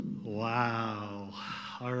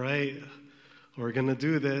right, we're going to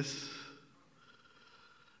do this.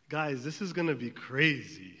 Guys, this is going to be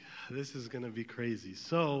crazy. This is going to be crazy.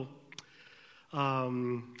 So,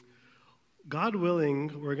 God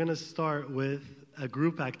willing, we're going to start with a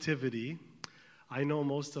group activity. I know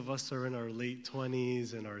most of us are in our late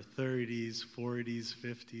 20s, in our 30s, 40s,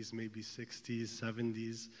 50s, maybe 60s,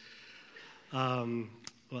 70s.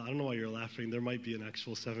 Well, I don't know why you're laughing. There might be an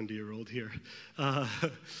actual 70-year-old here.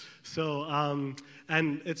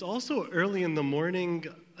 And it's also early in the morning,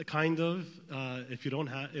 kind of. If you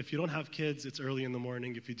don't have kids, it's early in the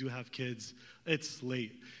morning. If you do have kids, it's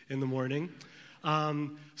late in the morning.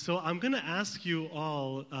 So I'm going to ask you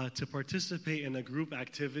all to participate in a group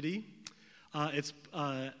activity.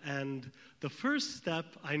 And the first step,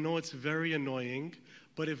 I know it's very annoying,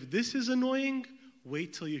 but if this is annoying,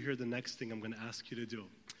 wait till you hear the next thing I'm going to ask you to do.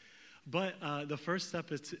 But the first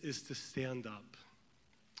step is to stand up.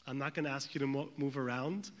 I'm not going to ask you to move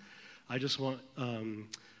around. I just want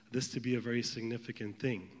this to be a very significant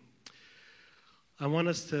thing. I want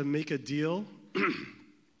us to make a deal.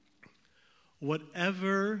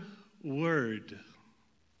 Whatever word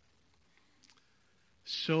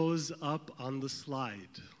shows up on the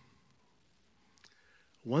slide,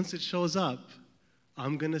 once it shows up,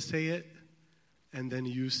 I'm going to say it, and then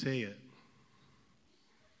you say it.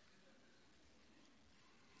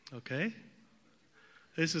 Okay?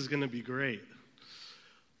 This is going to be great.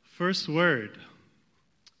 First word.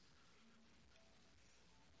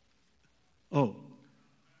 Oh.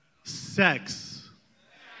 Sex.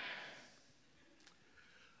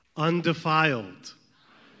 Undefiled.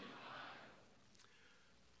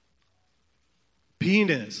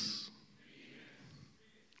 Penis.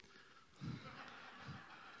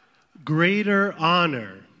 Greater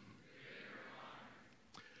honor.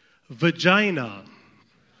 Vagina.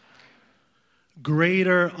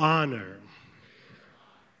 Greater honor.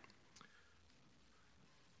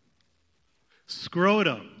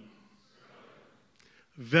 Scrotum.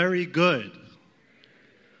 Very good.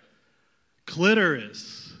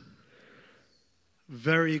 Clitoris.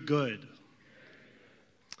 Very good.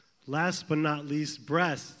 Last but not least,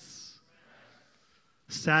 breasts.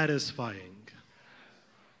 Satisfying.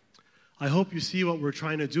 I hope you see what we're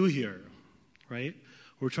trying to do here, right?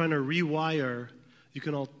 We're trying to rewire. You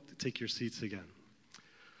can all take your seats again.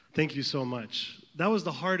 Thank you so much. That was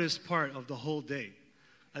the hardest part of the whole day.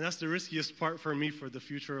 And that's the riskiest part for me for the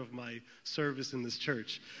future of my service in this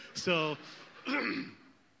church. So,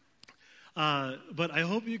 but I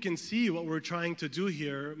hope you can see what we're trying to do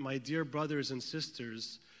here, my dear brothers and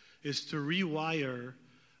sisters, is to rewire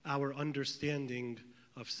our understanding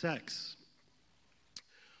of sex.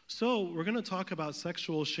 So we're going to talk about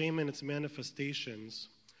sexual shame and its manifestations.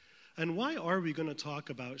 And why are we going to talk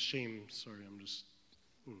about shame? Sorry, I'm just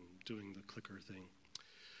doing the clicker thing.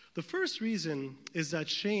 The first reason is that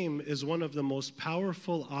shame is one of the most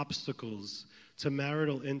powerful obstacles to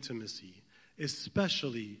marital intimacy,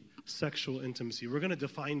 especially sexual intimacy. We're going to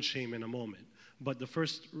define shame in a moment, but the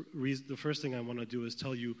first thing I want to do is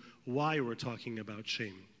tell you why we're talking about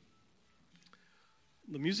shame.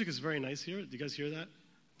 The music is very nice here. Do you guys hear that?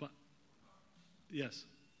 But yes.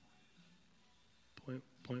 Point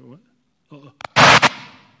what? Oh.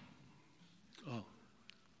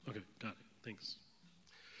 Okay, got it. Thanks.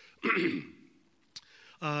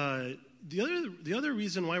 The other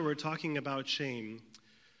reason why we're talking about shame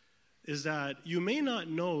is that you may not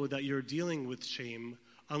know that you're dealing with shame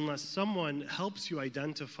unless someone helps you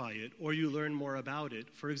identify it or you learn more about it.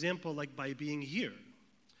 For example, like by being here.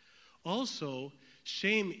 Also,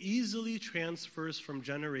 shame easily transfers from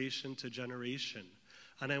generation to generation.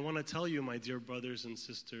 And I want to tell you, my dear brothers and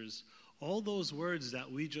sisters, all those words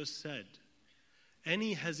that we just said,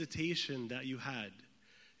 any hesitation that you had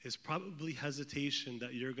is probably hesitation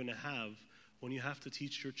that you're going to have when you have to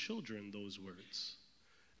teach your children those words.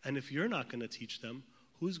 And if you're not going to teach them,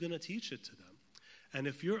 who's going to teach it to them? And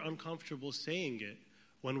if you're uncomfortable saying it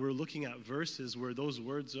when we're looking at verses where those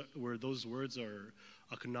words are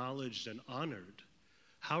acknowledged and honored,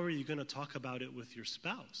 how are you going to talk about it with your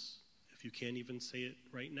spouse if you can't even say it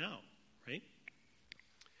right now, right?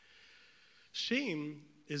 Shame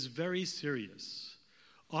is very serious.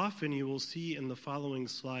 Often you will see in the following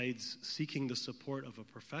slides seeking the support of a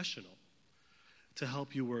professional to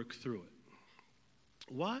help you work through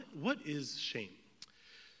it. What is shame?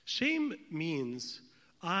 Shame means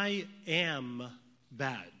I am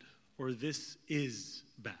bad, or this is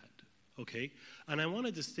bad, okay? And I want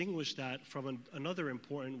to distinguish that from another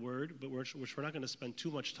important word, but which we're not going to spend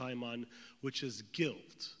too much time on, which is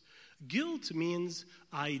guilt. Guilt means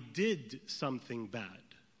I did something bad,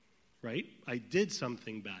 right? I did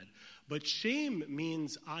something bad. But shame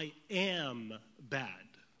means I am bad,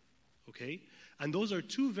 okay? And those are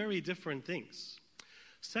two very different things.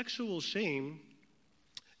 Sexual shame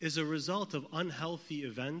is a result of unhealthy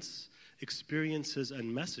events, experiences,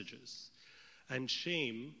 and messages. And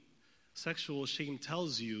shame, sexual shame,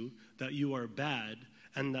 tells you that you are bad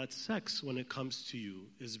and that sex, when it comes to you,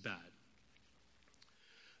 is bad.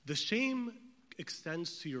 The shame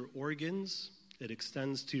extends to your organs, it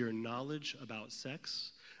extends to your knowledge about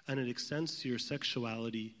sex, and it extends to your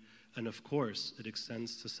sexuality, and of course, it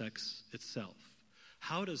extends to sex itself.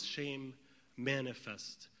 How does shame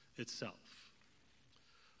manifest itself?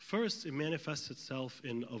 First, it manifests itself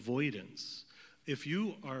in avoidance. If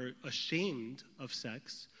you are ashamed of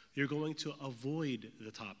sex, you're going to avoid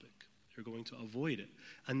the topic. You're going to avoid it.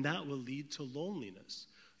 And that will lead to loneliness.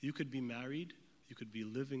 You could be married, you could be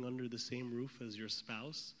living under the same roof as your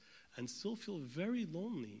spouse, and still feel very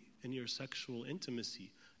lonely in your sexual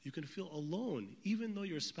intimacy. You can feel alone. Even though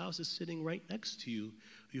your spouse is sitting right next to you,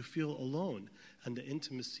 you feel alone, and the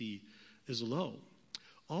intimacy is low.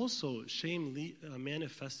 Also, shame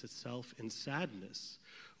manifests itself in sadness,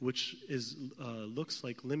 which looks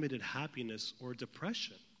like limited happiness or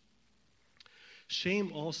depression.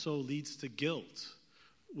 Shame also leads to guilt,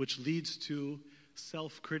 which leads to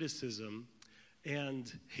self-criticism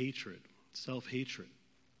and hatred, self-hatred.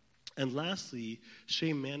 And lastly,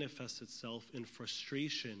 shame manifests itself in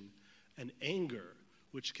frustration and anger,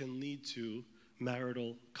 which can lead to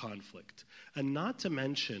marital conflict. And not to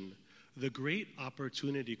mention the great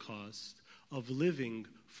opportunity cost of living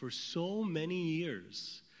for so many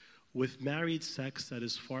years with married sex that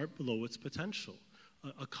is far below its potential.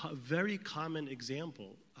 A very common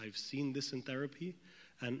example, I've seen this in therapy,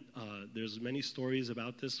 and there's many stories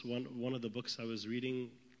about this. One of the books I was reading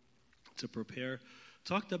to prepare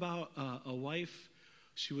talked about a wife.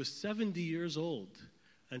 She was 70 years old,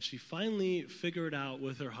 and she finally figured out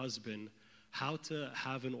with her husband how to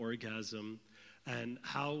have an orgasm and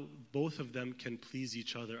how both of them can please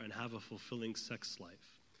each other and have a fulfilling sex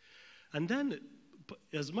life. And then,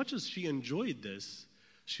 as much as she enjoyed this,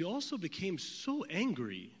 she also became so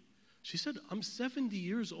angry. She said, I'm 70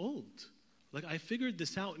 years old. Like, I figured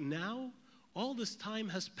this out now. All this time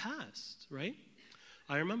has passed, right?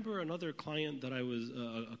 I remember another client that I was,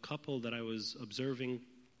 a couple that I was observing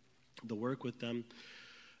the work with them.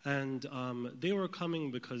 And they were coming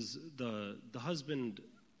because the husband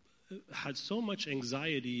had so much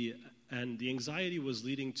anxiety, and the anxiety was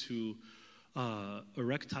leading to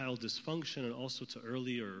erectile dysfunction and also to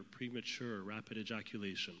early or premature or rapid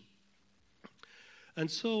ejaculation. And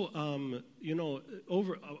so,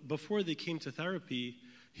 before they came to therapy,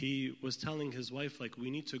 he was telling his wife, like, we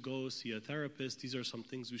need to go see a therapist. These are some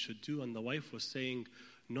things we should do. And the wife was saying,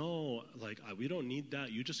 no, like, we don't need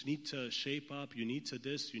that. You just need to shape up. You need to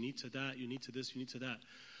this, you need to that, you need to this, you need to that.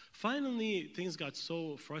 Finally, things got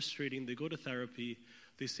so frustrating. They go to therapy.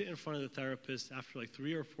 They sit in front of the therapist. After like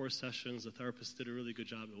 3 or 4 sessions, the therapist did a really good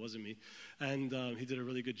job. It wasn't me. And he did a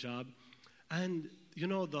really good job. And,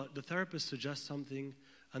 the therapist suggests something,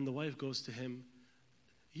 and the wife goes to him,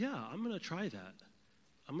 yeah, I'm going to try that.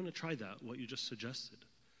 I'm going to try that, what you just suggested.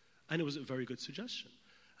 And it was a very good suggestion.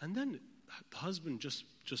 And then the husband just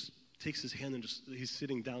takes his hand and he's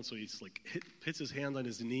sitting down, so he's like hits his hand on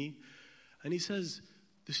his knee. And he says,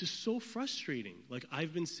 this is so frustrating. Like,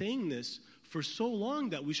 I've been saying this for so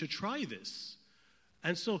long that we should try this.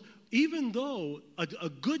 And so even though a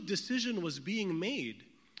good decision was being made,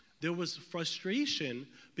 there was frustration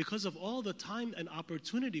because of all the time and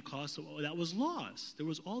opportunity cost that was lost. There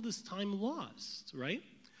was all this time lost, right?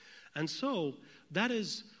 And so that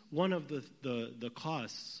is one of the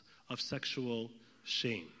costs of sexual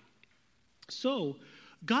shame. So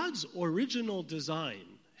God's original design,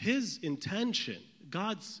 his intention,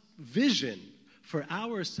 God's vision for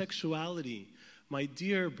our sexuality, my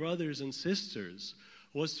dear brothers and sisters,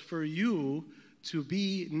 was for you to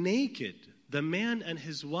be naked, the man and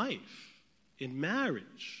his wife, in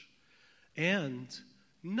marriage, and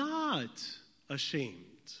not ashamed.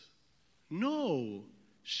 No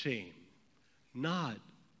shame, not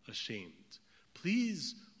ashamed.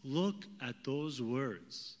 Please look at those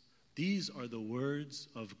words. These are the words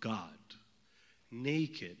of God.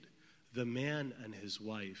 Naked, the man and his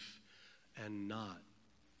wife, and not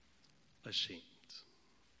ashamed.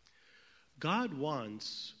 God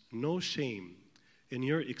wants no shame in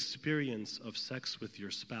your experience of sex with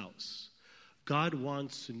your spouse. God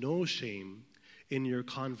wants no shame in your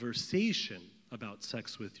conversation about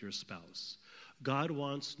sex with your spouse. God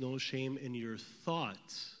wants no shame in your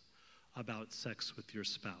thought about sex with your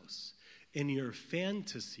spouse, in your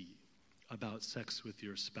fantasy about sex with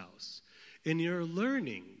your spouse, in your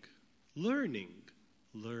learning learning,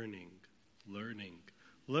 learning, learning,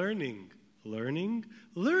 learning, learning,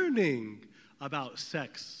 learning about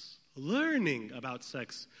sex, learning about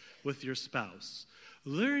sex with your spouse,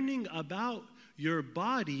 learning about your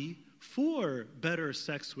body for better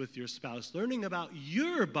sex with your spouse, learning about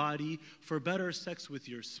your body for better sex with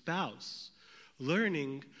your spouse,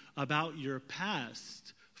 learning about your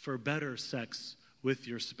past for better sex with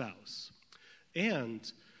your spouse,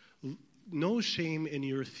 and no shame in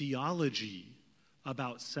your theology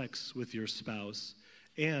about sex with your spouse,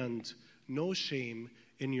 and no shame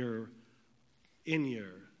in your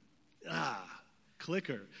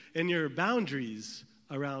boundaries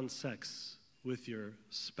around sex with your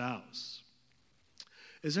spouse.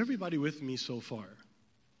 Is everybody with me so far?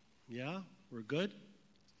 Yeah? We're good?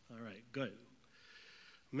 All right, good.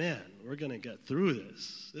 Man, we're going to get through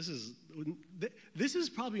this. This is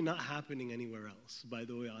probably not happening anywhere else, by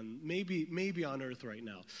the way, on maybe on earth right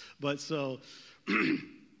now. But so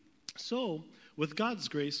with God's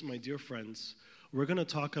grace, my dear friends, we're going to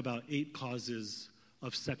talk about 8 causes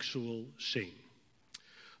of sexual shame.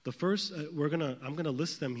 The first, I'm going to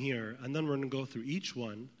list them here, and then we're going to go through each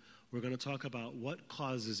one. We're going to talk about what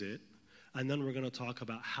causes it, and then we're going to talk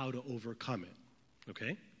about how to overcome it,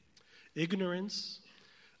 okay? Ignorance,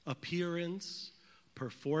 appearance,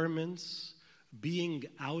 performance, being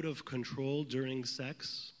out of control during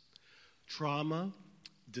sex, trauma,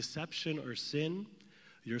 deception or sin,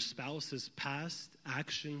 your spouse's past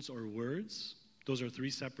actions or words. Those are 3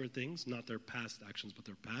 separate things, not their past actions, but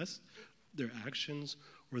their actions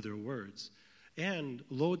or their words. And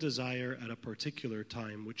low desire at a particular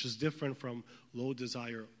time, which is different from low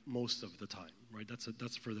desire most of the time, right?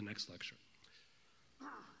 That's for the next lecture.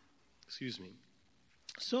 Excuse me.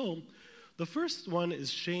 So, the first one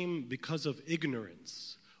is shame because of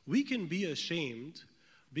ignorance. We can be ashamed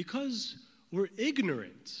because we're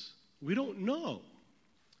ignorant. We don't know.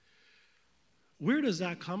 Where does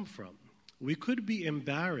that come from? We could be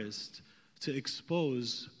embarrassed to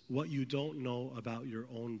expose what you don't know about your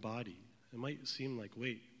own body. It might seem like,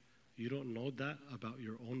 wait, you don't know that about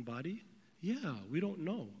your own body? Yeah, we don't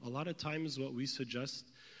know. A lot of times what we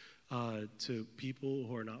suggest to people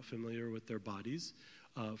who are not familiar with their bodies,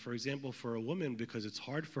 for example, for a woman, because it's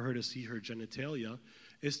hard for her to see her genitalia,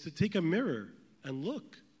 is to take a mirror and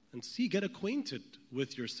look and see, get acquainted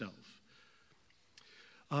with yourself.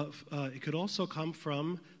 It could also come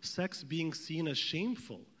from sex being seen as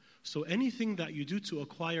shameful. So anything that you do to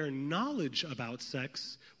acquire knowledge about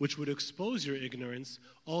sex, which would expose your ignorance,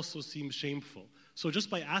 also seems shameful. So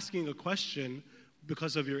just by asking a question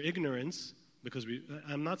because of your ignorance,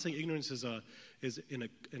 I'm not saying ignorance is in a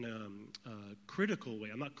critical way.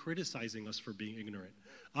 I'm not criticizing us for being ignorant.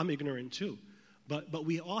 I'm ignorant too. But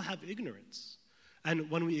we all have ignorance.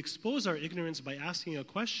 And when we expose our ignorance by asking a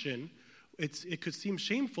question, it could seem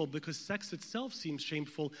shameful because sex itself seems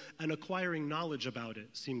shameful and acquiring knowledge about it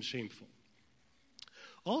seems shameful.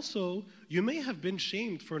 Also, you may have been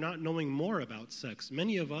shamed for not knowing more about sex.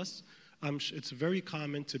 Many of us, it's very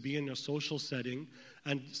common to be in a social setting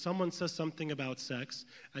and someone says something about sex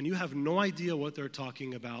and you have no idea what they're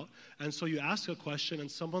talking about, and so you ask a question and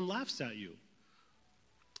someone laughs at you.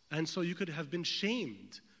 And so you could have been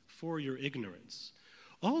shamed for your ignorance.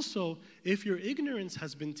 Also, if your ignorance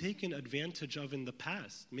has been taken advantage of in the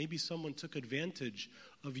past, maybe someone took advantage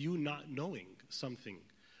of you not knowing something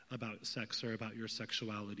about sex or about your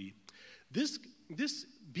sexuality, this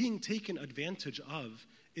being taken advantage of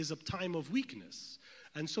is a time of weakness.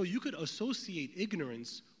 And so you could associate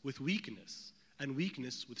ignorance with weakness and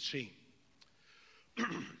weakness with shame.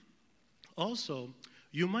 Also,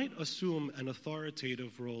 you might assume an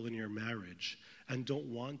authoritative role in your marriage and don't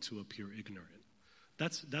want to appear ignorant.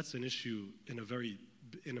 That's an issue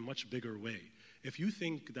in a much bigger way. If you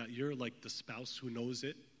think that you're like the spouse who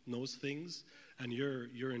knows things, and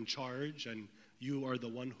you're in charge, and you are the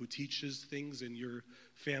one who teaches things in your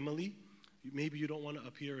family, maybe you don't want to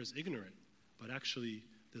appear as ignorant, but actually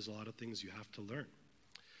there's a lot of things you have to learn.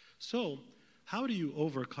 So, how do you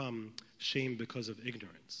overcome shame because of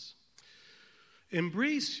ignorance?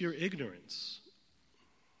 Embrace your ignorance.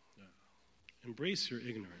 Embrace your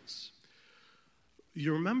ignorance.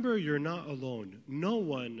 You remember you're not alone. No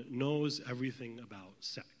one knows everything about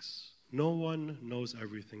sex. No one knows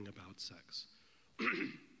everything about sex.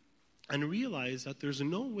 And realize that there's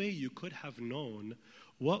no way you could have known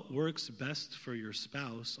what works best for your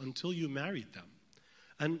spouse until you married them.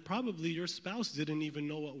 And probably your spouse didn't even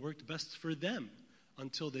know what worked best for them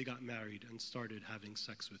until they got married and started having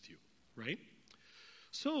sex with you, right?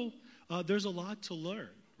 So there's a lot to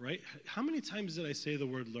learn, right? How many times did I say the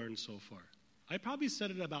word learn so far? I probably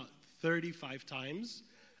said it about 35 times,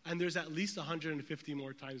 And there's at least 150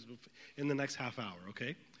 more times in the next half hour,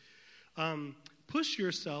 okay? Push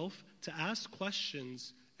yourself to ask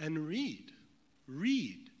questions and read.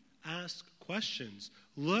 Read. Ask questions.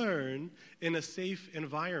 Learn in a safe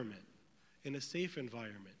environment. In a safe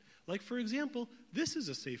environment. Like, for example, this is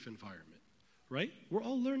a safe environment, right? We're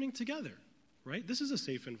all learning together, right? This is a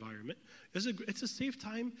safe environment. It's a safe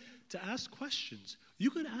time to ask questions. You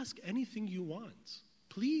could ask anything you want.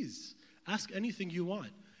 Please, ask anything you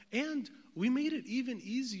want. And we made it even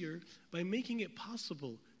easier by making it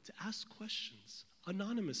possible to ask questions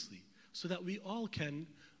anonymously so that we all can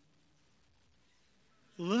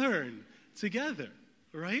learn together,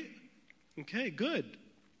 right? Okay, good.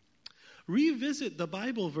 Revisit the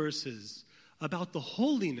Bible verses about the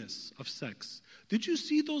holiness of sex. Did you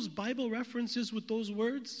see those Bible references with those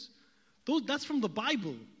words? That's from the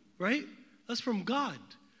Bible, right? That's from God.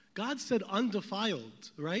 God said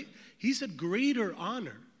undefiled, right? He said greater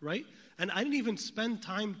honor, right? And I didn't even spend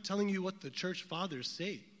time telling you what the church fathers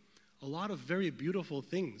say. A lot of very beautiful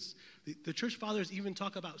things. The church fathers even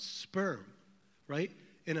talk about sperm, right?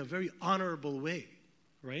 In a very honorable way,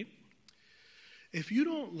 right? If you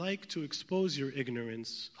don't like to expose your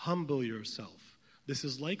ignorance, humble yourself. This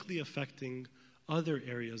is likely affecting other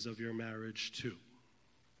areas of your marriage too.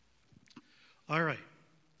 All right.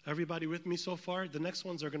 Everybody with me so far? The next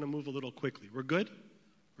ones are going to move a little quickly. We're good?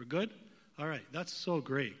 We're good? All right. That's so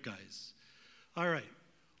great, guys. All right.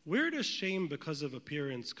 Where does shame because of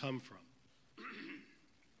appearance come from?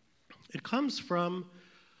 It comes from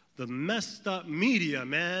the messed up media,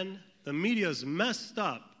 man. The media's messed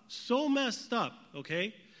up. So messed up,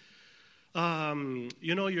 okay?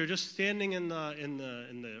 You're just standing in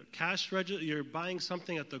the cash register. You're buying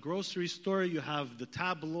something at the grocery store. You have the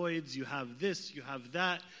tabloids. You have this. You have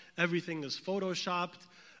that. Everything is photoshopped.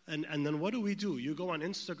 And then what do? You go on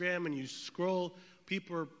Instagram and you scroll.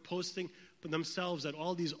 People are posting themselves at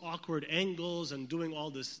all these awkward angles and doing all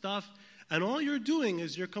this stuff. And all you're doing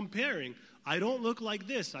is you're comparing. I don't look like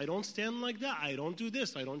this. I don't stand like that. I don't do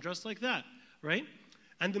this. I don't dress like that, right?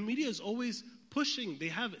 And the media is always pushing.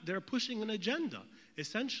 They're pushing an agenda,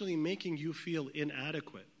 essentially making you feel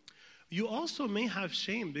inadequate. You also may have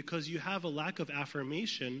shame because you have a lack of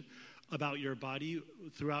affirmation about your body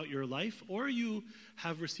throughout your life, or you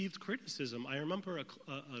have received criticism. I remember a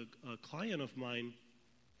client of mine,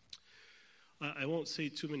 I won't say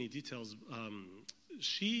too many details.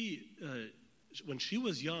 When she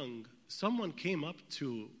was young, someone came up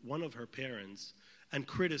to one of her parents and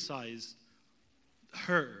criticized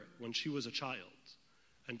her when she was a child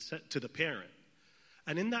and said to the parent.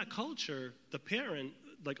 And in that culture, the parent,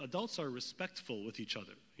 like adults are respectful with each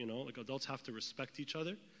other, like adults have to respect each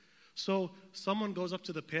other. So someone goes up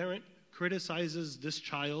to the parent, criticizes this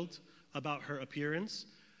child about her appearance,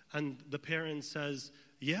 and the parent says,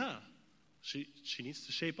 yeah, she needs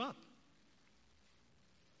to shape up.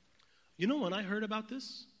 When I heard about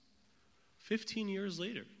this? 15 years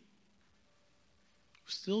later.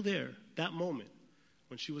 Still there, that moment,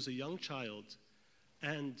 when she was a young child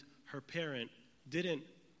and her parent didn't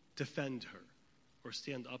defend her or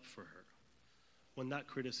stand up for her when that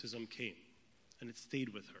criticism came, and it stayed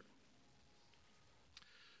with her.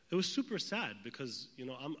 It was super sad because,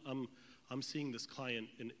 I'm seeing this client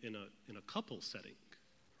in a couple setting,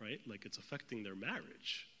 right? Like it's affecting their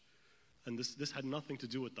marriage. And this had nothing to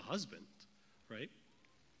do with the husband, right?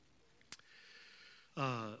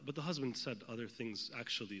 But the husband said other things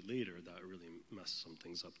actually later that really messed some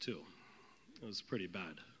things up too. It was pretty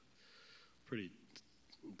bad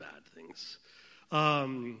things.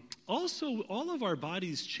 Also, all of our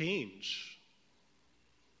bodies change.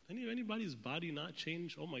 Anybody's body not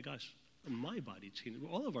change? Oh my gosh, my body changed.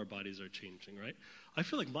 All of our bodies are changing, right? I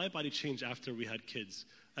feel like my body changed after we had kids,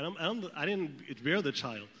 and I didn't bear the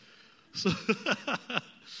child. So,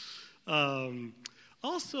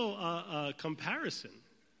 also, comparison.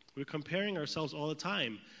 We're comparing ourselves all the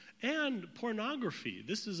time. And pornography.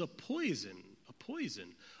 This is a poison.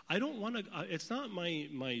 I don't want to, it's not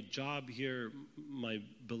my job here, my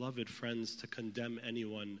beloved friends, to condemn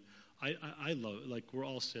anyone. I love, like, we're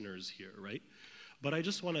all sinners here, right? But I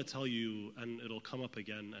just want to tell you, and it'll come up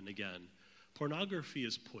again and again, pornography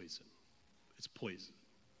is poison. It's poison.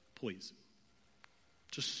 Poison.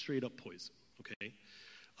 Just straight up poison, okay?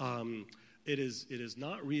 It is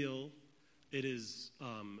not real. It is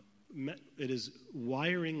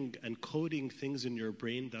wiring and coding things in your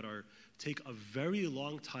brain that take a very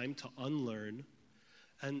long time to unlearn,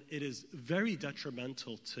 and it is very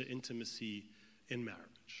detrimental to intimacy in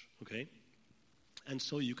marriage, okay? And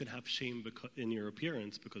so you can have shame in your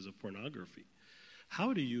appearance because of pornography.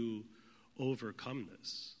 How do you overcome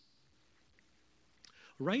this?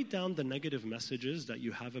 write down the negative messages that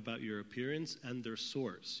you have about your appearance and their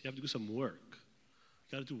source. You have to do some work.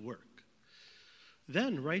 You got to do work.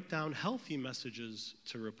 Then write down healthy messages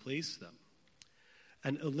to replace them.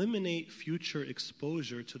 And eliminate future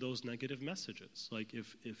exposure to those negative messages. Like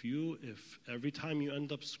if every time you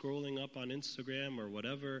end up scrolling up on Instagram or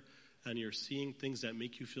whatever, and you're seeing things that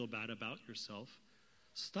make you feel bad about yourself,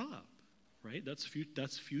 stop, right? That's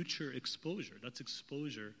future exposure. That's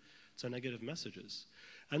exposure to negative messages.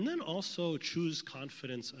 And then also choose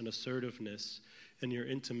confidence and assertiveness in your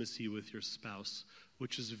intimacy with your spouse,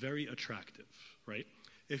 which is very attractive, right?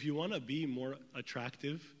 If you want to be more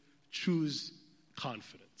attractive, choose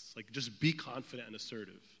confidence. Like, just be confident and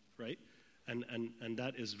assertive, right? And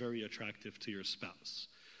that is very attractive to your spouse.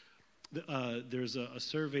 There's a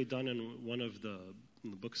survey done in one of the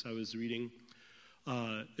books I was reading.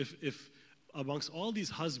 If amongst all these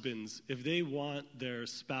husbands, if they want their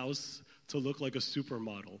spouse to look like a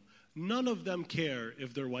supermodel, none of them care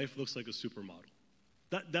if their wife looks like a supermodel.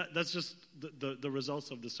 That's just the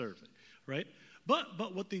results of the survey, right?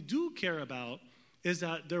 But what they do care about is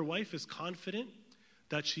that their wife is confident,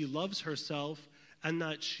 that she loves herself, and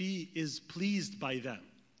that she is pleased by them,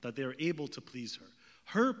 that they're able to please her.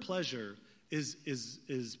 Her pleasure is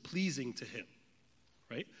pleasing to him,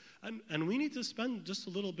 right? And we need to spend just a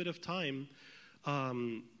little bit of time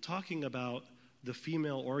talking about the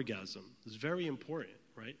female orgasm. It's very important,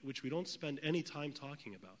 right? Which we don't spend any time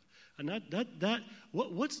talking about. And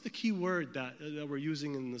what's the key word that we're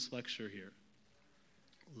using in this lecture here?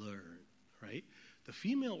 Learn, right? The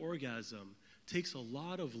female orgasm takes a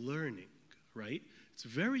lot of learning, right? It's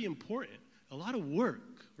very important. A lot of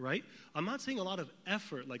work, right? I'm not saying a lot of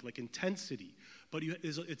effort, like intensity, but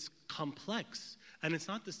it's complex, and it's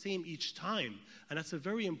not the same each time. And that's a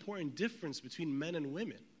very important difference between men and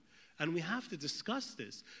women. And we have to discuss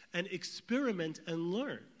this and experiment and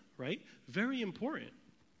learn, right? Very important.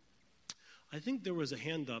 I think there was a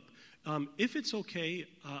hand up. If it's okay,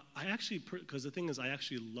 because the thing is, I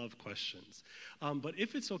actually love questions. But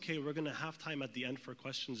if it's okay, we're going to have time at the end for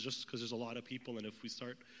questions just because there's a lot of people, and if we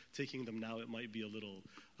start taking them now, it might be a little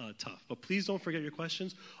tough. But please don't forget your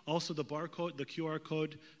questions. Also, the barcode, the QR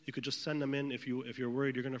code, you could just send them in if you're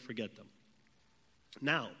worried you're going to forget them.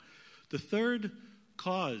 Now, the third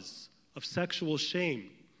cause of sexual shame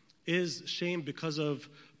is shame because of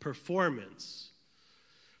performance.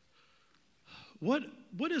 What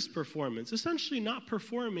is performance? Essentially not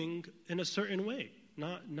performing in a certain way,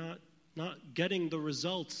 not getting the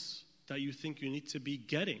results that you think you need to be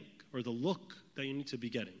getting, or the look that you need to be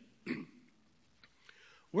getting.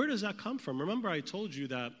 Where does that come from? Remember I told you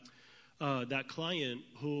that that client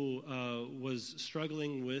who was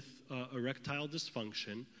struggling with erectile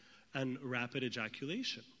dysfunction and rapid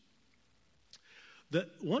ejaculation.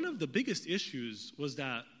 One of the biggest issues was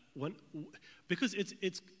that because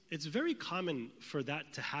it's very common for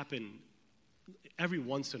that to happen every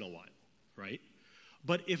once in a while, right?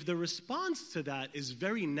 But if the response to that is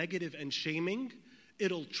very negative and shaming,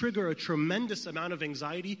 it'll trigger a tremendous amount of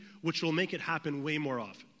anxiety, which will make it happen way more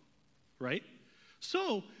often, right?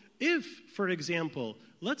 So if, for example,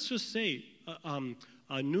 let's just say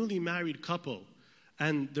a newly married couple,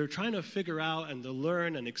 and they're trying to figure out and to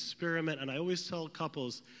learn and experiment, and I always tell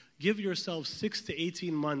couples, give yourself 6 to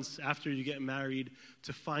 18 months after you get married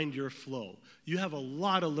to find your flow. You have a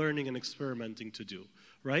lot of learning and experimenting to do,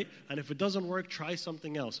 right? And if it doesn't work, try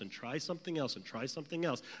something else, and try something else, and try something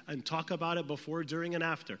else, and talk about it before, during, and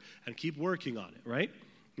after, and keep working on it, right?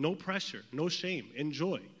 No pressure, no shame,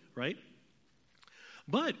 enjoy, right?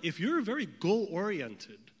 But if you're very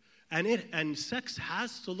goal-oriented, and sex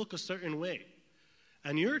has to look a certain way,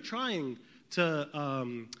 and you're trying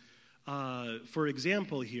to, for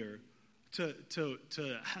example here, to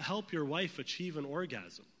help your wife achieve an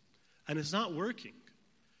orgasm, and it's not working,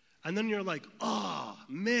 and then you're like, oh,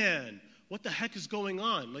 man, what the heck is going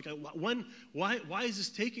on? Like, why is this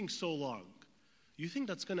taking so long? You think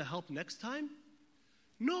that's going to help next time?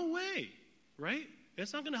 No way, right?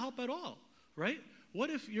 It's not going to help at all, right? What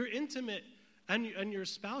if you're intimate and your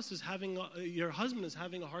spouse is your husband is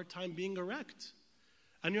having a hard time being erect?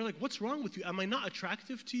 And you're like, what's wrong with you? Am I not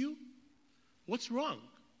attractive to you? What's wrong,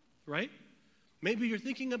 right? Maybe you're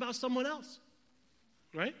thinking about someone else,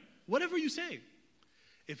 right? Whatever you say.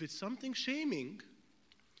 If it's something shaming,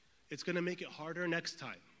 it's going to make it harder next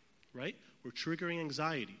time, right? We're triggering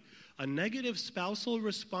anxiety. A negative spousal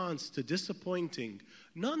response to disappointing,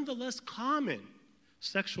 nonetheless common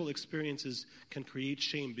sexual experiences can create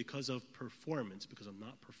shame because of performance, because of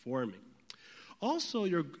not performing. Also,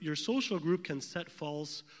 your social group can set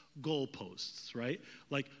false goalposts, right?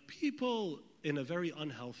 Like, people in a very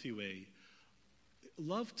unhealthy way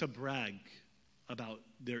love to brag about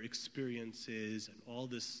their experiences and all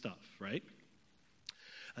this stuff, right?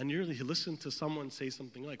 And you listen to someone say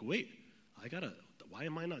something like, wait, why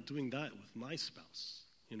am I not doing that with my spouse?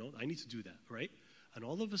 I need to do that, right? And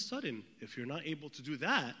all of a sudden, if you're not able to do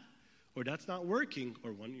that, or that's not working,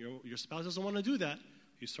 or when your spouse doesn't want to do that,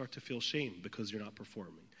 you start to feel shame because you're not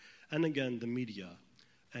performing. And again, the media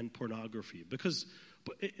and pornography. Because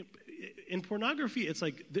in pornography, it's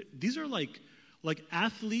like, these are like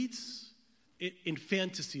athletes in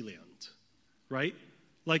fantasy land, right?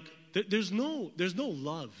 Like, there's no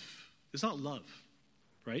love. It's not love,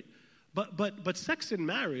 right? But sex in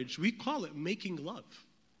marriage, we call it making love,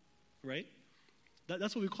 right?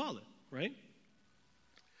 That's what we call it, right?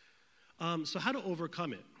 So how to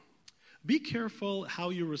overcome it? Be careful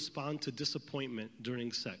how you respond to disappointment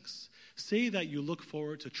during sex. Say that you look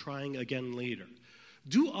forward to trying again later.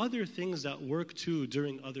 Do other things that work too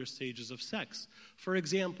during other stages of sex. For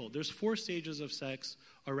example, there's 4 stages of sex: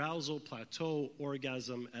 arousal, plateau,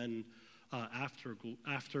 orgasm, and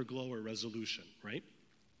afterglow or resolution, right?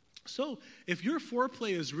 So if your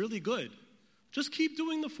foreplay is really good, just keep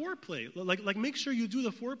doing the foreplay. Like make sure you do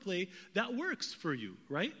the foreplay that works for you,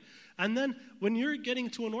 right? And then when you're getting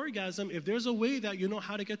to an orgasm, if there's a way that you know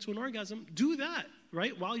how to get to an orgasm, do that,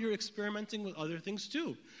 right? While you're experimenting with other things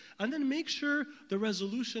too. And then make sure the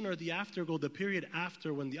resolution or the afterglow, the period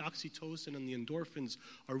after when the oxytocin and the endorphins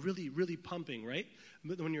are really, really pumping, right?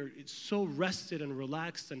 When it's so rested and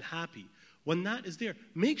relaxed and happy. When that is there,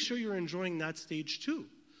 make sure you're enjoying that stage too,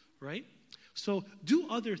 right? So do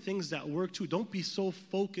other things that work too. Don't be so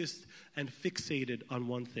focused and fixated on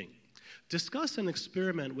one thing. Discuss and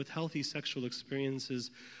experiment with healthy sexual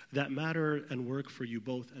experiences that matter and work for you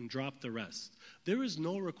both, and drop the rest. There is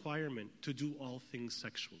no requirement to do all things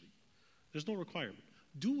sexually. There's no requirement.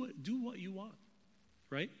 Do what you want,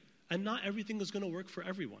 right? And not everything is going to work for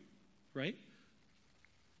everyone, right?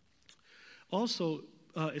 Also,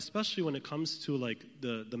 especially when it comes to like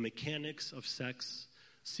the mechanics of sex,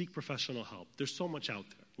 seek professional help. There's so much out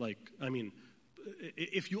there.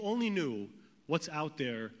 If you only knew what's out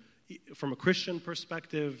there from a Christian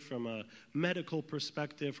perspective, from a medical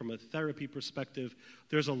perspective, from a therapy perspective,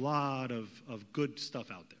 there's a lot of good stuff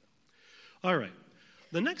out there. All right.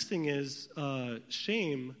 The next thing is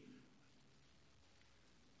shame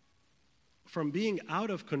from being out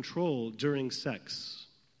of control during sex.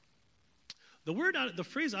 The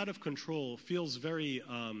phrase out of control feels very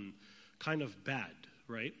kind of bad,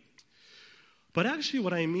 right? But actually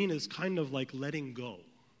what I mean is kind of like letting go.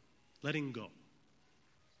 Letting go.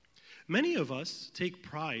 Many of us take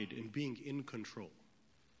pride in being in control.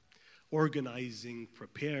 Organizing,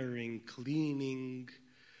 preparing, cleaning,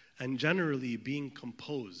 and generally being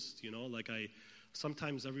composed.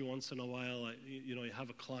 Sometimes every once in a while, I have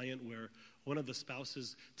a client where one of the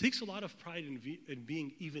spouses takes a lot of pride in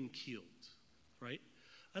being even-keeled, right?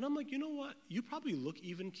 And I'm like, you know what? You probably look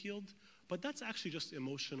even-keeled, but that's actually just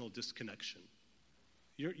emotional disconnection.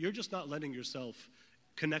 You're just not letting yourself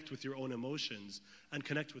connect with your own emotions and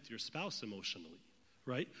connect with your spouse emotionally,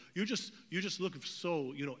 right? You just look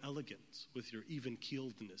so, elegant with your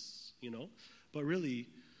even-keeledness, But really,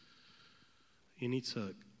 you need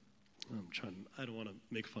to, I don't want to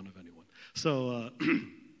make fun of anyone.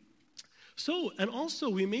 And also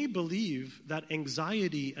we may believe that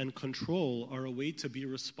anxiety and control are a way to be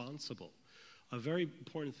responsible. A very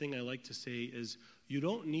important thing I like to say is you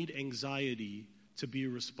don't need anxiety to be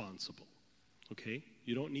responsible, okay?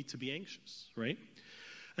 You don't need to be anxious, right?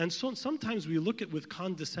 And so sometimes we look with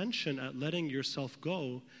condescension at letting yourself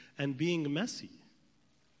go and being messy.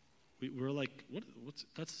 We're like,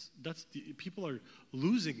 people are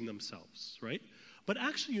losing themselves, right? But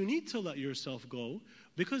actually you need to let yourself go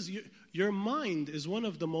because your mind is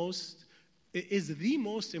the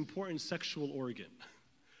most important sexual organ,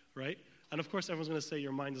 right? And of course everyone's going to say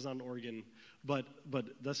your mind is not an organ, but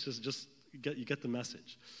that's just you get the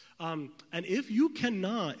message. And if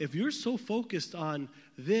you're so focused on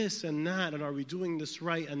this and that, and are we doing this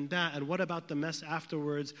right and that, and what about the mess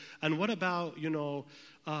afterwards, and what about,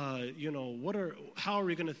 how are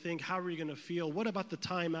we going to think, how are we going to feel, what about the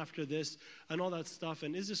time after this, and all that stuff,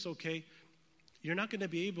 and is this okay? You're not going to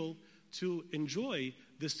be able to enjoy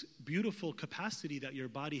this beautiful capacity that your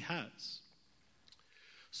body has.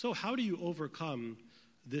 So how do you overcome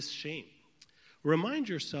this shame? Remind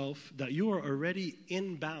yourself that you are already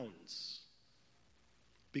in bounds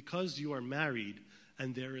because you are married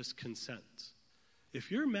and there is consent. If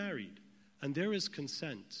you're married and there is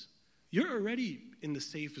consent, you're already in the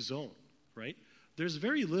safe zone, right? There's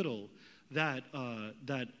very little that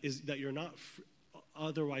you're not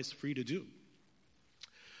otherwise free to do.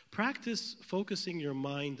 Practice focusing your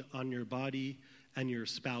mind on your body and your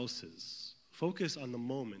spouses. Focus on the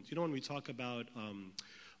moment. You know, when we talk about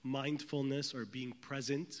mindfulness or being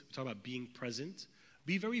present, we talk about being present.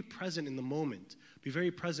 Be very present in the moment. Be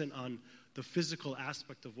very present on the physical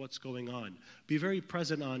aspect of what's going on. Be very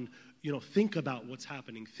present on, think about what's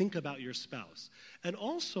happening. Think about your spouse. And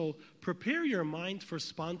also, prepare your mind for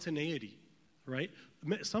spontaneity, right?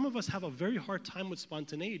 Some of us have a very hard time with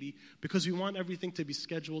spontaneity because we want everything to be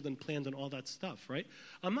scheduled and planned and all that stuff, right?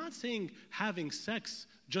 I'm not saying having sex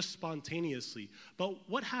just spontaneously, but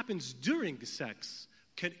what happens during sex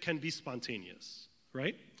can be spontaneous,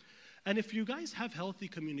 right? And if you guys have healthy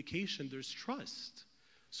communication, there's trust.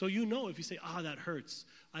 So if you say, that hurts,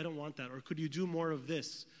 I don't want that, or could you do more of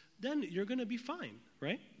this, then you're going to be fine,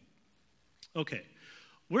 right? Okay,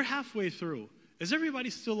 we're halfway through. Is everybody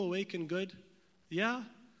still awake and good? Yeah?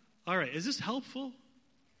 All right, is this helpful?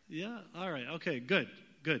 Yeah? All right, okay, good,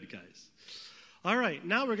 guys. All right,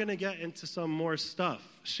 now we're going to get into some more stuff.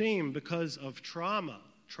 Shame because of trauma.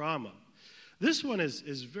 This one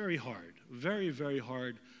is very hard, very, very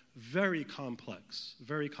hard, very complex.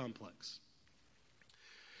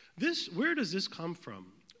 Where does this come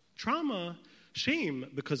from? Shame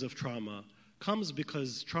because of trauma comes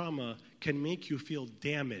because trauma can make you feel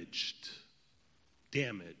damaged.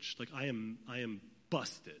 Like I am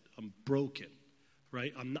busted. I'm broken,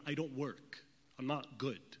 right? I don't work. I'm not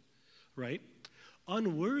good, right?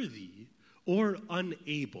 Unworthy or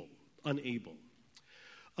unable.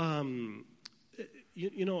 I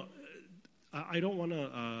don't want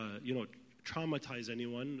to, traumatize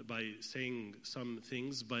anyone by saying some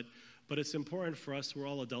things, but it's important for us, we're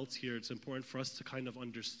all adults here, it's important for us to kind of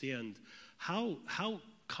understand how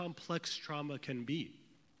complex trauma can be.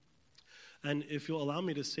 And if you'll allow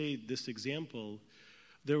me to say this example,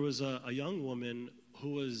 there was a young woman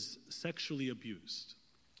who was sexually abused,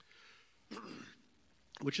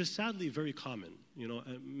 which is sadly very common.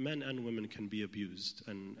 Men and women can be abused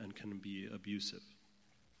and can be abusive.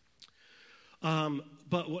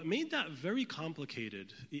 But what made that very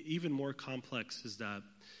complicated, even more complex, is that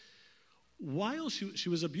while she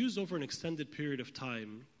was abused over an extended period of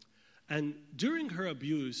time, and during her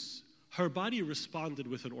abuse, her body responded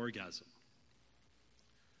with an orgasm.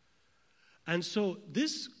 And so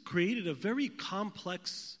this created a very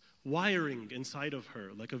complex wiring inside of her,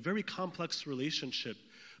 like a very complex relationship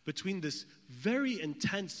between this very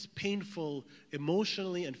intense, painful,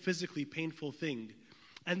 emotionally and physically painful thing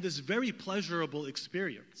and this very pleasurable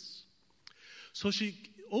experience. So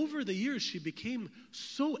over the years, she became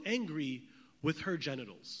so angry with her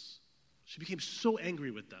genitals. She became so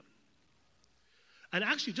angry with them. And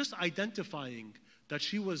actually just identifying that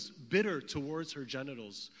she was bitter towards her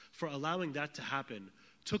genitals for allowing that to happen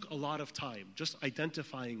took a lot of time, just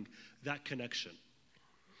identifying that connection.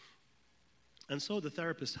 And so the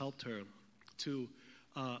therapist helped her to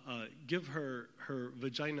give her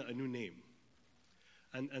vagina a new name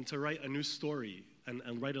and to write a new story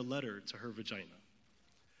and write a letter to her vagina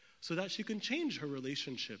so that she can change her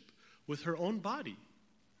relationship with her own body,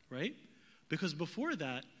 right? Because before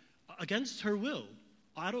that, against her will,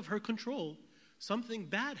 out of her control, something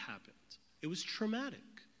bad happened. It was traumatic.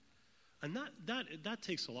 And that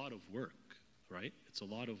takes a lot of work, right? It's a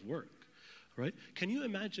lot of work, right? Can you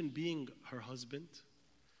imagine being her husband?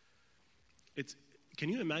 Can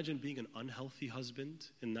you imagine being an unhealthy husband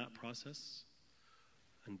in that process?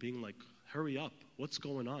 And being like, hurry up, what's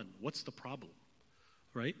going on? What's the problem,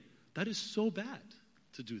 right? That is so bad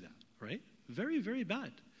to do that, right? Very, very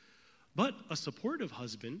bad. But a supportive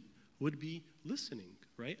husband would be listening,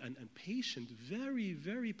 right? And patient, very,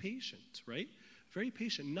 very patient, right? Very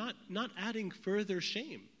patient, not adding further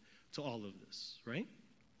shame to all of this, right?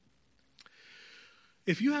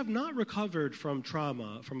 If you have not recovered from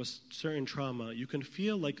trauma, from a certain trauma, you can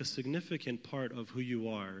feel like a significant part of who you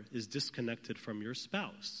are is disconnected from your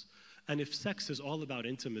spouse. And if sex is all about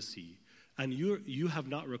intimacy, and you have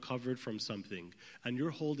not recovered from something, and you're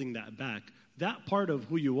holding that back, that part of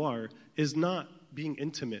who you are is not being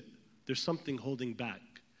intimate. There's something holding back.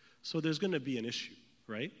 So there's going to be an issue,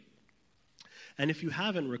 right? And if you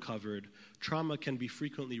haven't recovered, trauma can be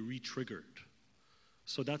frequently re-triggered.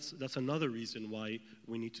 So that's another reason why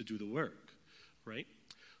we need to do the work, right?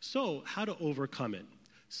 So how to overcome it?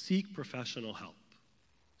 Seek professional help.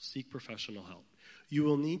 Seek professional help. You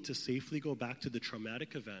will need to safely go back to the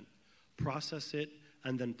traumatic event, process it,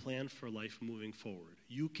 and then plan for life moving forward.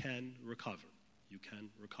 You can recover. You can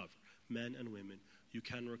recover. Men and women, you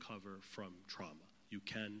can recover from trauma. You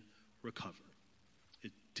can recover.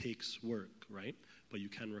 It takes work, right? But you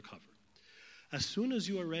can recover. As soon as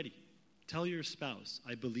you are ready, Tell your spouse,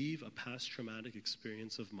 I believe a past traumatic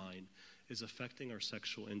experience of mine is affecting our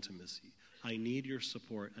sexual intimacy. I need your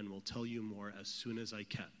support and will tell you more as soon as I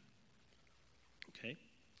can. Okay?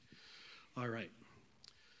 All right.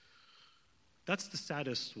 That's the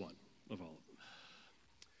saddest one of all of them.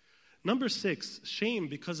 Number 6, shame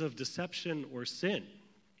because of deception or sin.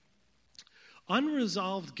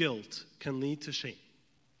 Unresolved guilt can lead to shame.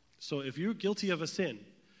 So if you're guilty of a sin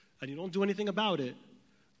and you don't do anything about it,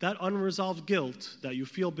 that unresolved guilt that you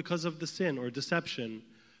feel because of the sin or deception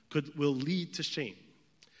will lead to shame.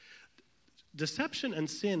 Deception and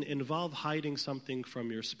sin involve hiding something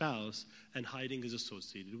from your spouse, and hiding is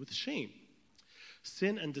associated with shame.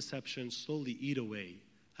 Sin and deception slowly eat away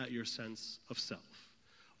at your sense of self.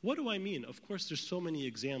 What do I mean? Of course, there's so many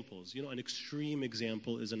examples. An extreme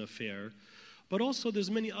example is an affair, but also there's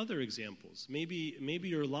many other examples. Maybe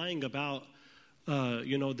you're lying about,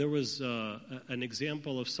 there was an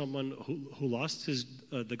example of someone who lost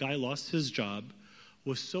the guy lost his job,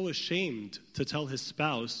 was so ashamed to tell his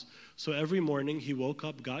spouse, so every morning he woke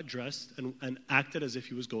up, got dressed, and acted as if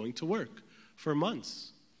he was going to work for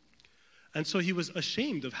months. And so he was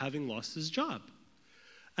ashamed of having lost his job.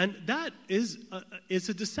 And that is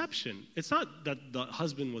a deception. It's not that the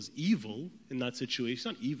husband was evil in that situation. He's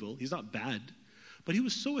not evil. He's not bad. But he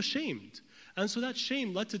was so ashamed. And so that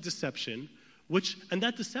shame led to deception, and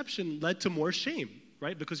that deception led to more shame,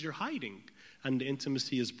 right? Because you're hiding and the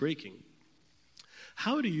intimacy is breaking.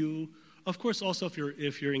 How do you, of course, also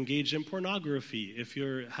if you're engaged in pornography, if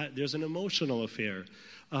there's an emotional affair,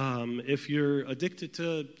 if you're addicted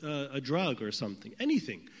to a drug or something,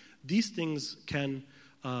 anything, these things can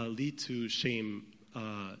lead to shame,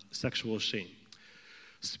 sexual shame.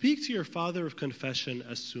 Speak to your father of confession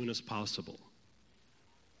as soon as possible.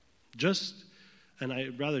 And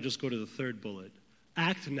I'd rather just go to the third bullet.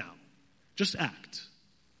 Act now. Just act.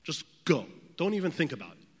 Just go. Don't even think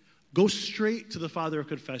about it. Go straight to the father of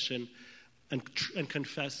confession and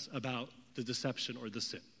confess about the deception or the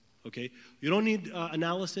sin. Okay? You don't need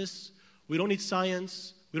analysis. We don't need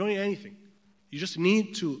science. We don't need anything. You just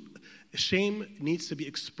need to. Shame needs to be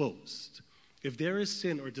exposed. If there is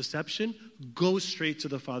sin or deception, go straight to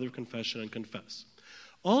the father of confession and confess.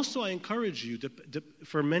 Also, I encourage you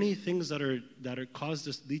for many things that are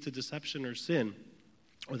lead to deception or sin,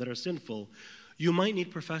 or that are sinful, you might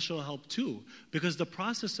need professional help too, because the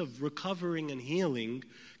process of recovering and healing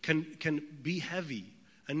can be heavy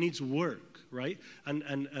and needs work, right?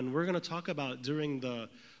 And we're going to talk about during the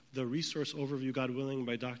resource overview, God willing,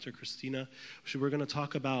 by Dr. Christina. We're going to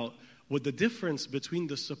talk about what the difference between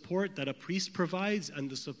the support that a priest provides and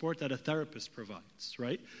the support that a therapist provides,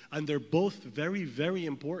 right? And they're both very, very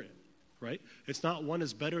important, right? It's not one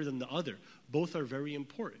is better than the other. Both are very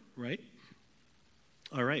important, right?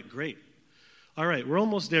 All right, great. All right, we're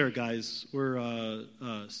almost there, guys. We're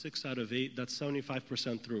 6 out of 8. That's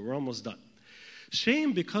 75% through. We're almost done.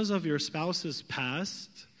 Shame because of your spouse's past,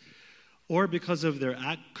 or because of their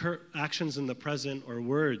actions in the present or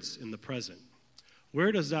words in the present.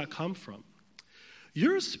 Where does that come from?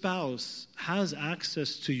 Your spouse has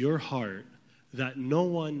access to your heart that no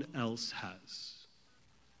one else has.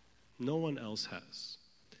 No one else has.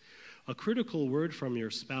 A critical word from your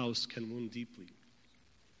spouse can wound deeply.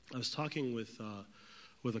 I was talking with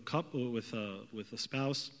a couple, with a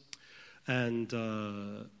spouse, and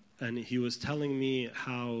he was telling me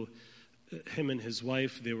how him and his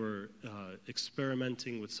wife, they were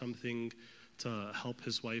experimenting with something to help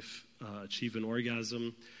his wife achieve an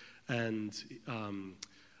orgasm. And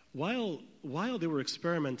while they were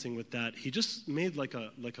experimenting with that, he just made like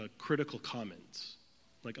a critical comment,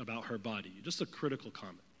 like about her body, just a critical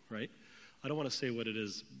comment, right? I don't want to say what it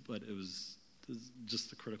is, but it was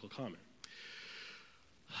just a critical comment.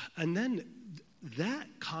 And then that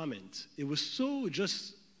comment, it was so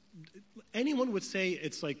just, anyone would say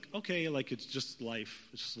it's like, okay, like it's just life.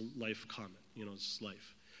 It's just a life comment, it's just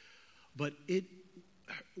life. But it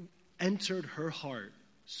entered her heart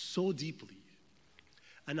so deeply.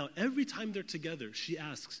 And now every time they're together, she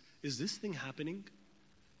asks, is this thing happening?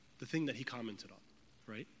 The thing that he commented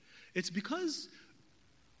on, right? It's because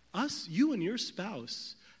you and your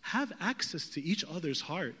spouse have access to each other's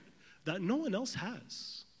heart that no one else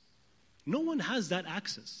has. No one has that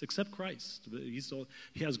access except Christ.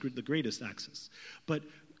 He has the greatest access. But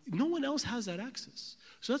no one else has that access.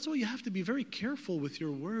 So that's why you have to be very careful with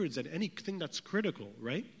your words and anything that's critical,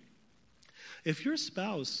 right? If your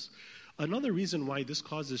spouse, another reason why this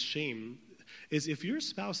causes shame is if your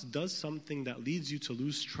spouse does something that leads you to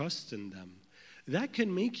lose trust in them, that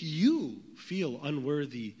can make you feel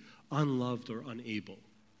unworthy, unloved, or unable,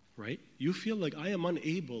 right? You feel like I am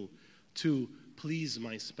unable to please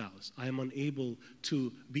my spouse. I am unable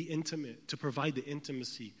to be intimate, to provide the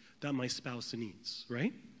intimacy that my spouse needs,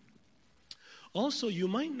 right? Also, you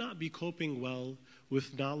might not be coping well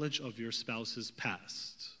with knowledge of your spouse's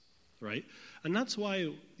past, right? And that's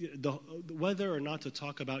why whether or not to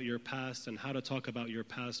talk about your past and how to talk about your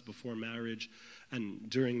past before marriage and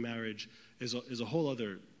during marriage is a whole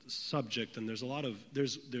other subject, and there's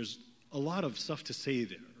a lot of stuff to say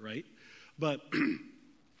there, right? But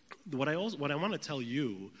what I want to tell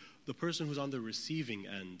you, the person who's on the receiving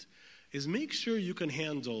end, is make sure you can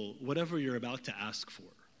handle whatever you're about to ask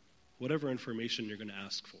for, whatever information you're going to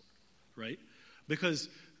ask for, right? Because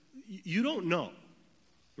you don't know,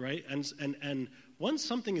 right? And once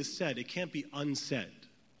something is said, it can't be unsaid,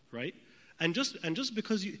 right? And just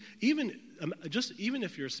because even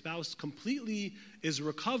if your spouse completely is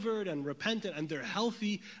recovered and repentant and they're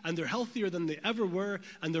healthy and they're healthier than they ever were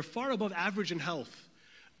and they're far above average in health,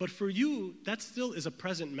 but for you, that still is a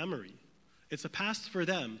present memory. It's a past for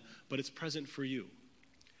them, but it's present for you.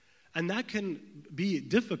 And that can be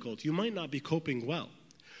difficult. You might not be coping well.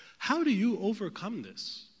 How do you overcome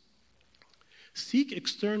this? Seek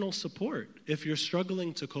external support if you're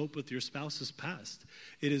struggling to cope with your spouse's past.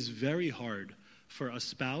 It is very hard for a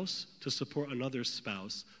spouse to support another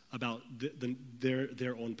spouse about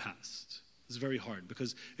their own past. It's very hard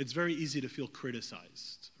because it's very easy to feel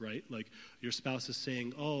criticized, right? Like your spouse is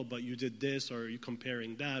saying, "Oh, but you did this," or "You're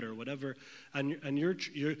comparing that," or whatever, and you're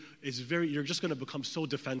just going to become so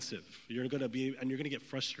defensive. You're going to get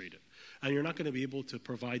frustrated, and you're not going to be able to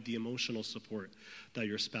provide the emotional support that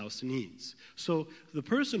your spouse needs. So the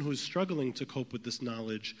person who's struggling to cope with this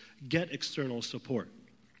knowledge, get external support.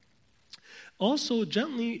 Also,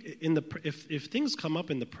 gently if things come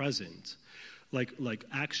up in the present, like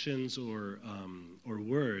actions or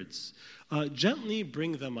words, gently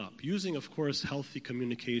bring them up, using, of course, healthy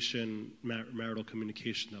communication, marital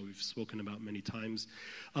communication that we've spoken about many times,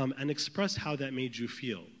 and express how that made you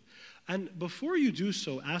feel. And before you do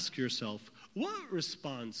so, ask yourself, what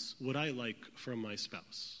response would I like from my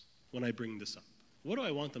spouse when I bring this up? What do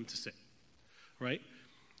I want them to say, right?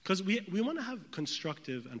 Because we want to have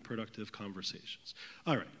constructive and productive conversations.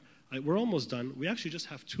 All right, we're almost done. We actually just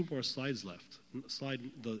have 2 more slides left. Slide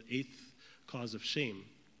the 8th cause of shame,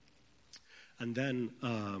 and then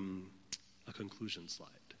a conclusion slide.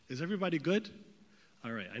 Is everybody good?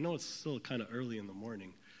 All right, I know it's still kind of early in the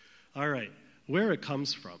morning. All right, where it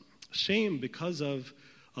comes from. Shame because of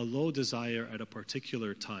a low desire at a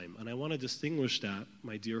particular time. And I want to distinguish that,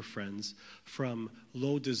 my dear friends, from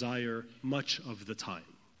low desire much of the time.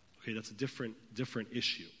 Okay, that's a different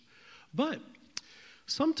issue. But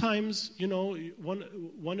sometimes,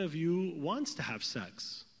 one of you wants to have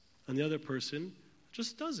sex, and the other person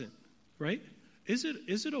just doesn't, right? Is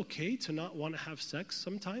it okay to not want to have sex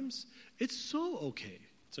sometimes? It's so okay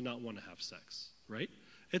to not want to have sex, right?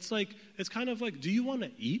 It's kind of like, do you want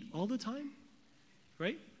to eat all the time?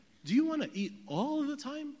 Right? Do you want to eat all the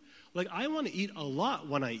time? Like, I want to eat a lot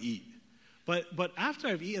when I eat. But after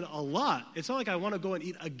I've eaten a lot, it's not like I want to go and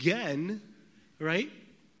eat again, right?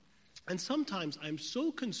 And sometimes I'm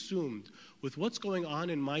so consumed with what's going on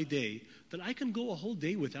in my day that I can go a whole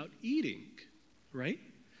day without eating, right?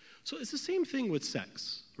 So it's the same thing with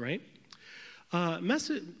sex, right?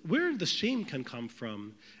 Where the shame can come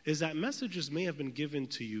from is that messages may have been given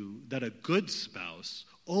to you that a good spouse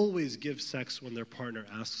always gives sex when their partner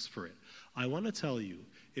asks for it. I want to tell you,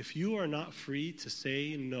 if you are not free to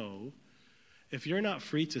say no, if you're not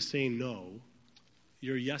free to say no,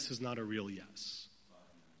 your yes is not a real yes.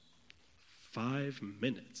 5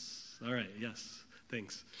 minutes. All right, yes,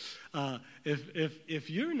 thanks. If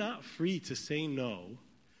you're not free to say no,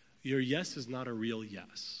 your yes is not a real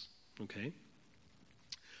yes, okay?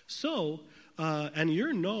 So, and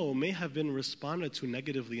your no may have been responded to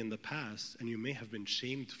negatively in the past, and you may have been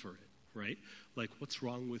shamed for it, right? Like, what's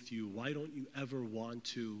wrong with you? Why don't you ever want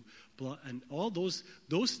to? Blah, and all those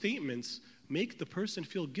statements make the person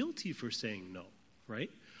feel guilty for saying no, right?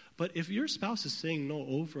 But if your spouse is saying no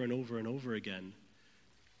over and over and over again,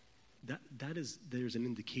 there's an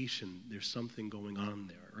indication there's something going on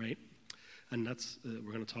there, right? And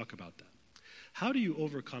we're going to talk about that. How do you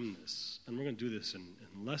overcome this? And we're going to do this in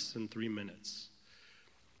less than 3 minutes.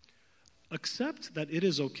 Accept that it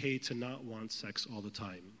is okay to not want sex all the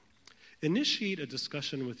time. Initiate a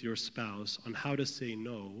discussion with your spouse on how to say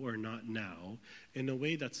no or not now in a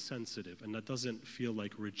way that's sensitive and that doesn't feel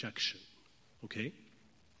like rejection, okay?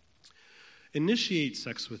 Initiate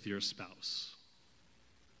sex with your spouse.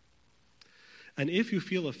 And if you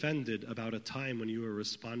feel offended about a time when you were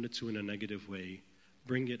responded to in a negative way,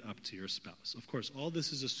 bring it up to your spouse. Of course, all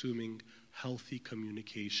this is assuming healthy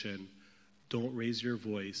communication, don't raise your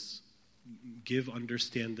voice, give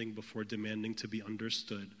understanding before demanding to be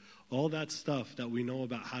understood. All that stuff that we know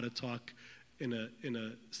about how to talk in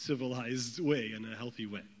a civilized way, in a healthy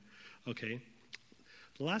way. Okay?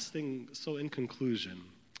 The last thing, so in conclusion,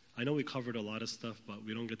 I know we covered a lot of stuff, but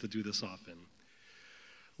we don't get to do this often.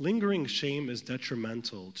 Lingering shame is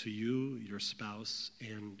detrimental to you, your spouse,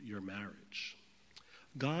 and your marriage.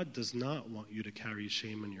 God does not want you to carry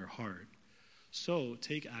shame in your heart. So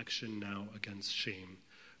take action now against shame.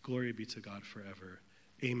 Glory be to God forever.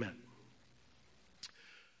 Amen.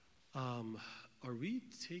 Are we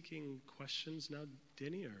taking questions now,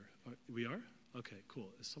 Danny? Or we are? Okay, cool.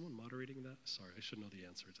 Is someone moderating that? Sorry, I should know the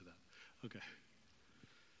answer to that. Okay.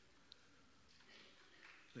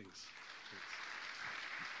 Thanks.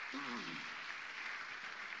 Do you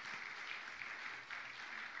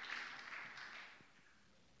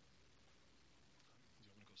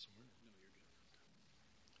want to go somewhere? No, you're good.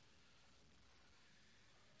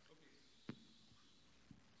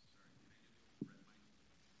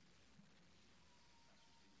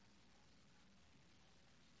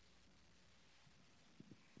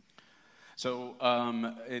 So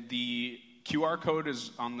the QR code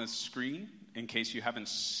is on the screen in case you haven't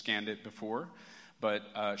scanned it before. But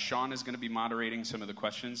Sean is going to be moderating some of the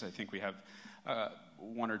questions. I think we have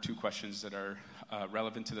one or two questions that are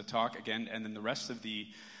relevant to the talk again. And then the rest of the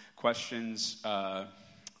questions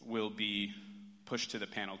will be pushed to the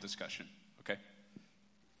panel discussion. Okay?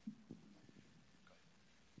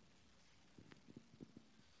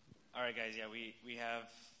 All right, guys. Yeah, we have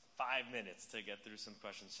 5 minutes to get through some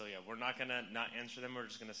questions. So, yeah, we're not going to not answer them. We're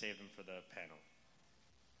just going to save them for the panel.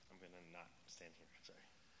 I'm going to not stand here. Sorry.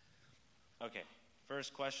 Okay,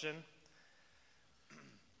 first question.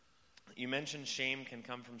 You mentioned shame can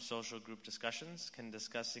come from social group discussions. Can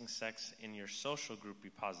discussing sex in your social group be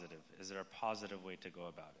positive? Is there a positive way to go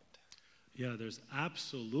about it? Yeah, there's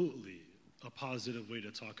absolutely a positive way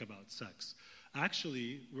to talk about sex.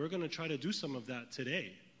 Actually, we're going to try to do some of that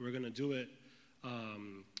today. We're going to do it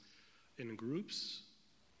in groups,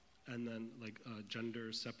 and then like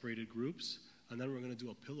gender-separated groups, and then we're going to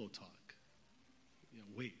do a pillow talk. Yeah,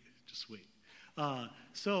 just wait.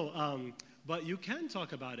 But you can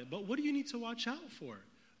talk about it, but what do you need to watch out for?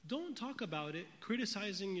 Don't talk about it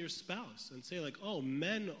criticizing your spouse and say like, oh,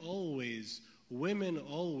 men always, women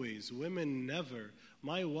never,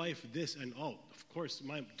 my wife this, and oh, of course,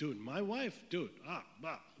 my wife,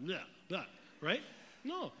 right?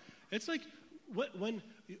 No, it's like,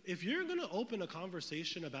 if you're going to open a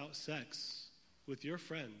conversation about sex with your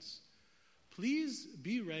friends, please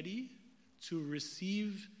be ready to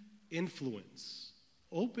receive influence.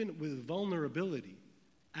 Open with vulnerability.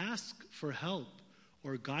 Ask for help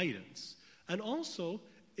or guidance. And also,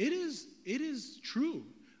 it is true.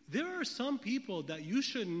 There are some people that you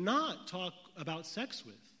should not talk about sex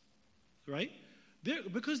with, right?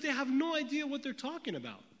 Because they have no idea what they're talking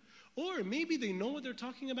about. Or maybe they know what they're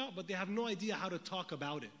talking about, but they have no idea how to talk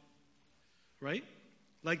about it, right?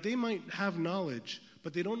 Like they might have knowledge,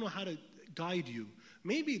 but they don't know how to guide you.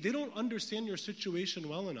 Maybe they don't understand your situation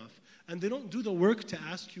well enough, and they don't do the work to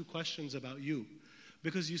ask you questions about you.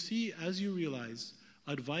 Because you see, as you realize,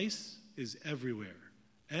 advice is everywhere.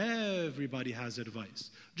 Everybody has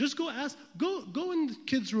advice. Just go in the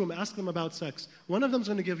kids' room, ask them about sex. One of them's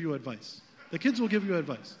going to give you advice. The kids will give you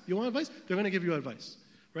advice. You want advice? They're going to give you advice.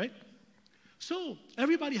 Right? So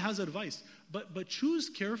everybody has advice, but choose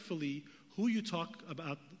carefully who you talk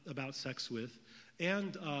about sex with,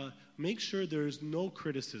 and make sure there's no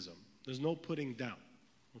criticism. There's no putting down.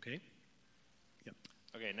 Okay? Yep.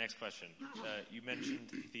 Okay, next question. You mentioned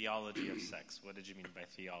theology of sex. What did you mean by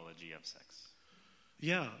theology of sex?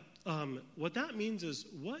 Yeah. What that means is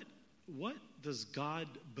what does God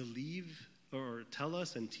believe or tell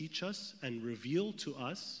us and teach us and reveal to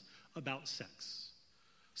us about sex?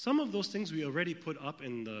 Some of those things we already put up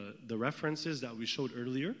in the references that we showed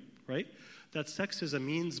earlier, right? That sex is a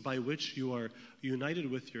means by which you are united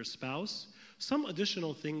with your spouse. Some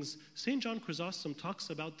additional things, St. John Chrysostom talks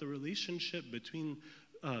about the relationship between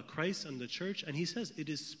Christ and the church, and he says it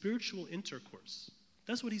is spiritual intercourse.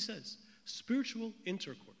 That's what he says, spiritual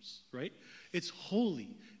intercourse, right? It's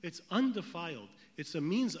holy, it's undefiled, it's a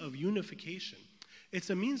means of unification. It's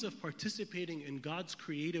a means of participating in God's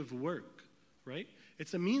creative work, right?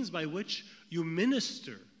 It's a means by which you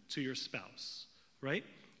minister to your spouse, right?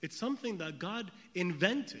 It's something that God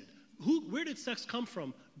invented. Where did sex come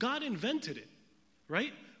from? God invented it,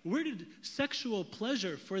 right? Where did sexual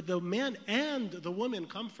pleasure for the man and the woman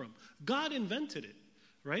come from? God invented it,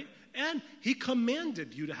 right? And he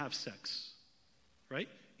commanded you to have sex, right?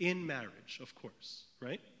 In marriage, of course,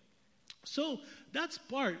 right? So that's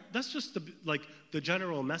just the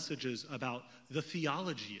general messages about the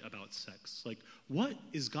theology about sex. Like, what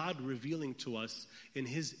is God revealing to us in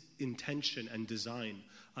his intention and design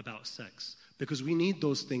about sex? Because we need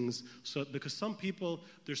those things. Because some people,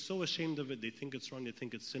 they're so ashamed of it, they think it's wrong, they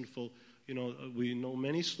think it's sinful. We know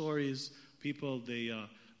many stories. People,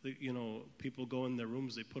 people go in their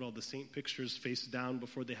rooms, they put all the saint pictures face down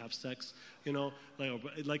before they have sex.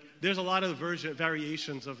 Like there's a lot of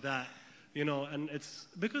variations of that. And it's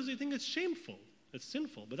because they think it's shameful, it's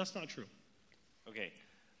sinful, but that's not true. Okay,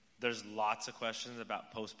 there's lots of questions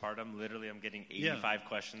about postpartum. Literally, I'm getting 85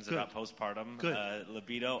 questions about postpartum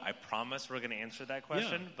libido. I promise we're going to answer that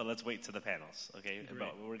question, but let's wait to the panels, okay?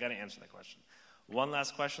 But we're going to answer that question. One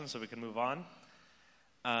last question so we can move on.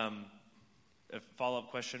 A follow-up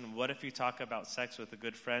question, what if you talk about sex with a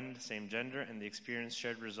good friend, same gender, and the experience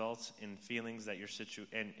shared results in feelings that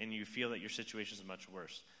and you feel that your situation is much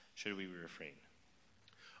worse? Should we refrain?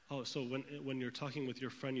 Oh, so when you're talking with your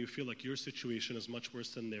friend, you feel like your situation is much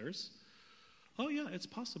worse than theirs? Oh, yeah, it's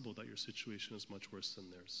possible that your situation is much worse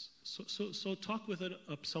than theirs. So talk with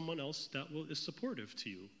someone else that is supportive to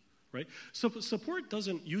you, right? So support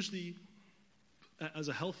doesn't usually, as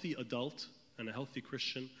a healthy adult and a healthy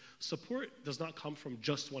Christian, support does not come from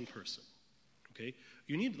just one person, okay?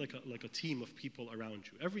 You need like a team of people around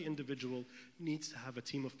you. Every individual needs to have a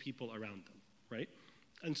team of people around them, right?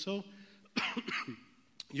 And so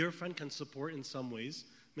your friend can support in some ways,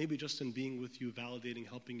 maybe just in being with you, validating,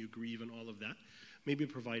 helping you grieve and all of that, maybe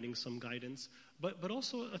providing some guidance, but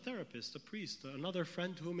also a therapist, a priest, another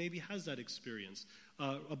friend who maybe has that experience.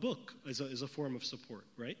 A book is a form of support,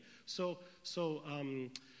 right?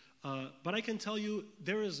 But I can tell you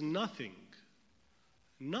there is nothing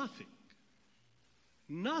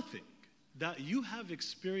that you have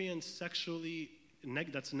experienced sexually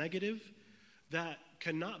that's negative that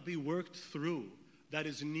cannot be worked through, that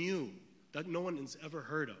is new, that no one has ever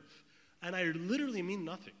heard of. And I literally mean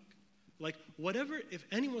nothing. Like, whatever, if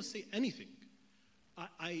anyone say anything,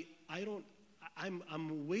 I'm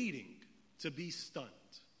waiting to be stunned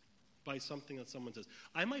by something that someone says.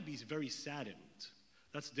 I might be very saddened.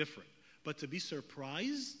 That's different. But to be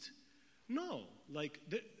surprised? No. Like,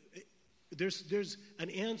 there's an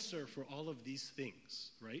answer for all of these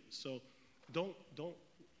things, right? So don't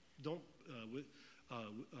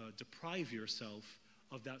deprive yourself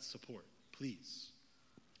of that support, please.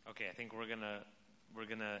 Okay, I think we're gonna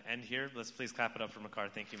end here. Let's please clap it up for Makar.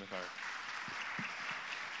 Thank you, Makar.